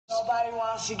Nobody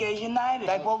wants to get united.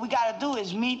 Like, what we gotta do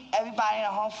is meet everybody in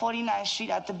 149th Street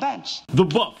at the bench. The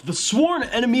Buff, the sworn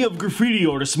enemy of graffiti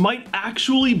artists, might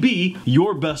actually be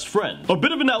your best friend. A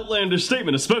bit of an outlandish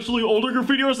statement, especially older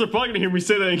graffiti artists are probably gonna hear me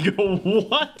say that and go,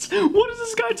 what? What is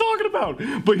this guy talking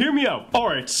about? But hear me out.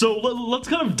 Alright, so let's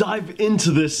kind of dive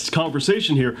into this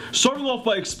conversation here, starting off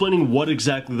by explaining what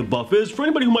exactly the Buff is for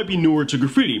anybody who might be newer to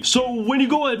graffiti. So when you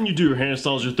go ahead and you do your hand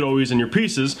styles, your throwies, and your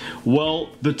pieces, well,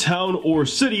 the town or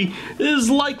city is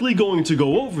likely going to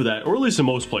go over that, or at least in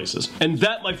most places. And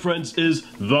that, my friends, is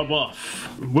the Buff.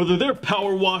 Whether they're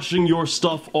power washing your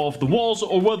stuff off the walls,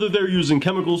 or whether they're using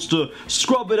chemicals to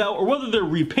scrub it out, or whether they're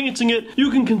repainting it,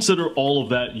 you can consider all of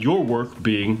that your work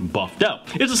being buffed out.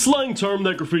 It's a slang term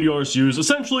that graffiti artists use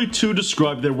essentially to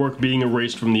describe their work being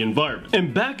erased from the environment.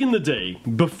 And back in the day,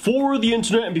 before the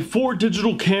internet and before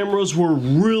digital cameras were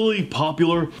really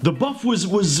popular, the Buff was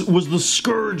the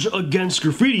scourge against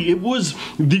graffiti. It was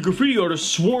the graffiti artist's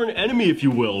sworn enemy, if you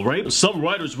will, right? Some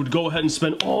writers would go ahead and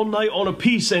spend all night on a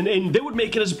piece and they would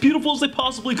make it as beautiful as they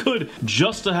possibly could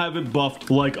just to have it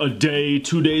buffed like a day,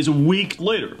 2 days, a week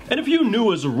later. And if you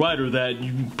knew as a writer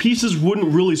that pieces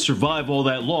wouldn't really survive all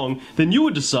that long, then you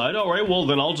would decide, alright, well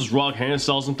then I'll just rock hand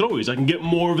styles and throwies. I can get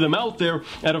more of them out there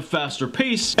at a faster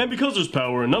pace, and because there's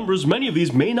power in numbers, many of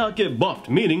these may not get buffed,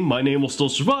 meaning my name will still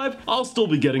survive, I'll still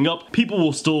be getting up, people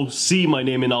will still see my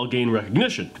name and I'll gain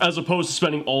recognition. As opposed to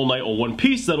spending all night on one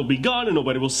piece that'll be gone and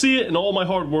nobody will see it, and all my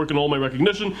hard work and all my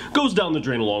recognition goes down the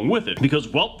drain along with it. Because,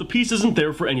 well, the piece isn't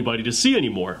there for anybody to see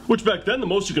anymore. Which back then, the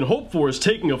most you can hope for is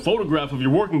taking a photograph of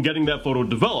your work and getting that photo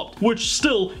developed. Which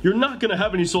still, you're not gonna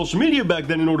have any social media back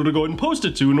then in order to go ahead and post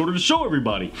it to, in order to show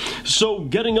everybody. So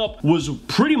getting up was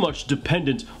pretty much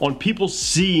dependent on people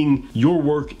seeing your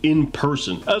work in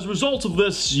person. As a result of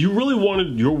this, you really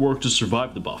wanted your work to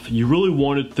survive the Buff. You really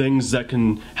wanted things that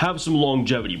can have some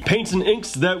longevity. Paints and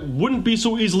inks that wouldn't be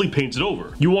so easily painted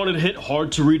over. You wanted to hit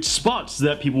hard to reach spots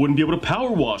that people wouldn't be able to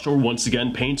power wash or once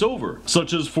again paint over.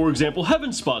 Such as, for example,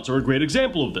 heaven spots are a great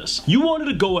example of this. You wanted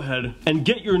to go ahead and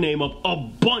get your name up a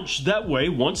bunch, that way,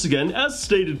 once again, as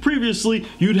stated previously,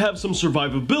 you'd have some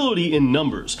survivability in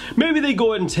numbers. Maybe they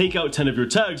go ahead and take out 10 of your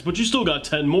tags, but you still got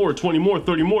 10 more, 20 more,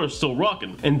 30 more still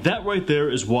rocking. And that right there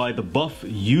is why the Buff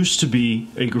used to be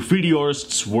a graffiti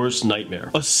artist's worst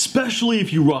nightmare. Especially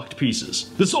if you rocked pieces.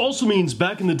 This also means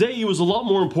back in the day it was a lot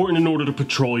more important in order to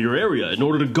patrol your area, in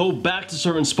order to go back to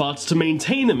certain spots to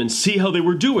maintain them and see how they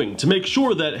were doing, to make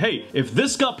sure that, hey, if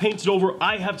this got painted over,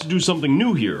 I have to do something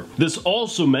new here. This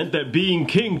also meant that being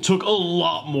king took a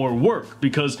lot more work,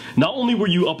 because not only were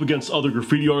you up against other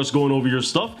graffiti artists going over your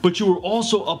stuff, but you were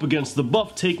also up against the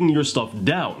Buff taking your stuff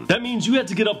down. That means you had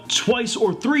to get up twice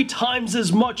or 3 times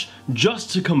as much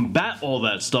just to combat all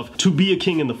that stuff to be a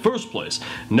king in the first place.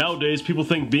 Nowadays, people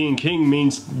think being king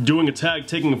means doing a tag,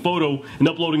 taking a photo, and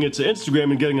uploading it to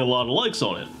Instagram and getting a lot of likes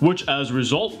on it, which as a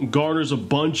result garners a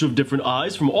bunch of different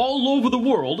eyes from all over the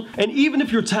world, and even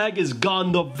if your tag is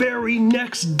gone the very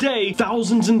next day,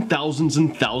 thousands and thousands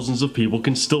and thousands of people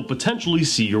can still potentially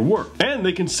see your work, and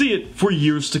they can see it for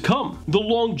years to come. The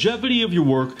longevity of your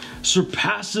work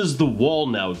surpasses the wall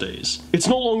nowadays. It's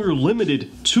no longer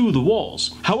limited to the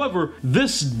walls. However,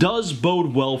 this does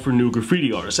bode well for new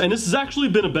graffiti artists, and this has actually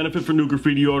been a benefit for new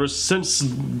graffiti artists since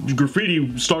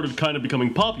graffiti started kind of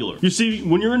becoming popular. You see,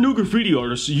 when you're a new graffiti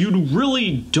artist, you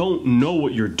really don't know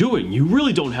what you're doing. You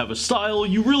really don't have a style.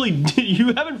 You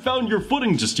haven't found your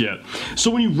footing just yet.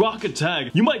 So when you rock a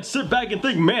tag, you might sit back and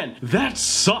think, man, that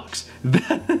sucks.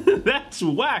 That's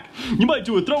whack. You might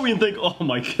do a throwy and think, oh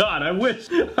my god, I wish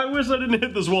I didn't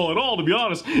hit this wall at all, to be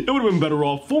honest. It would have been better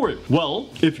off for it. Well,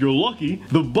 if you're lucky,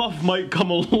 the Buff might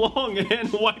come along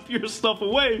and wipe your stuff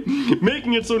away,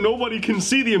 making it so nobody can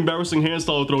see the embarrassing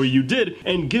handstyle throwy you did,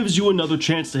 and gives you another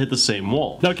chance to hit the same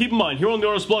wall. Now keep in mind, here on the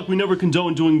Artist Block, we never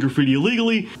condone doing graffiti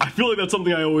illegally. I feel like that's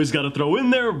something I always gotta throw in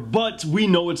there, but we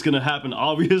know it's gonna happen,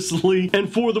 obviously.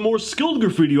 And for the more skilled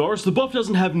graffiti artists, the Buff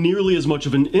doesn't have nearly as much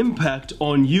of an impact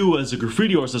on you as a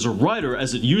graffiti artist, as a writer,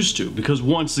 as it used to, because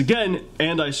once again,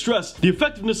 and I stress, the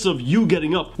effectiveness of you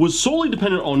getting up was solely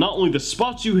dependent on not only the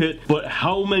spots you hit, but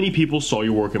how many people saw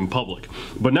your work in public.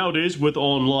 But nowadays, with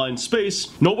online space,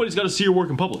 nobody's got to see your work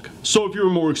in public. So if you're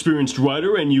a more experienced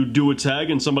writer and you do a tag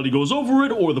and somebody goes over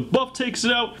it, or the Buff takes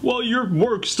it out, well, your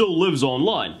work still lives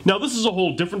online. Now this is a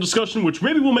whole different discussion, which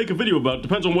maybe we'll make a video about,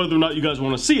 depends on whether or not you guys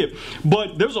want to see it,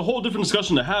 but there's a whole different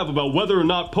discussion to have about whether or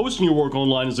not posting your work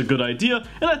online is a good idea,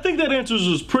 and I think that answer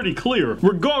is pretty clear.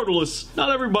 Regardless,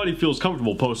 not everybody feels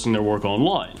comfortable posting their work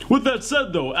online. With that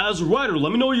said though, as a writer,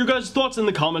 let me know your guys' thoughts in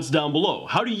the comments down below.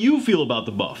 How do you feel about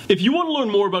the Buff? If you want to learn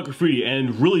more about graffiti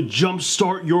and really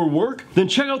jumpstart your work, then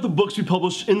check out the books we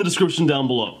published in the description down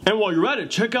below. And while you're at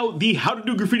it, check out the How to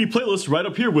Do Graffiti playlist right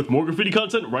up here with more graffiti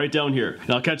content right down here.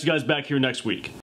 And I'll catch you guys back here next week.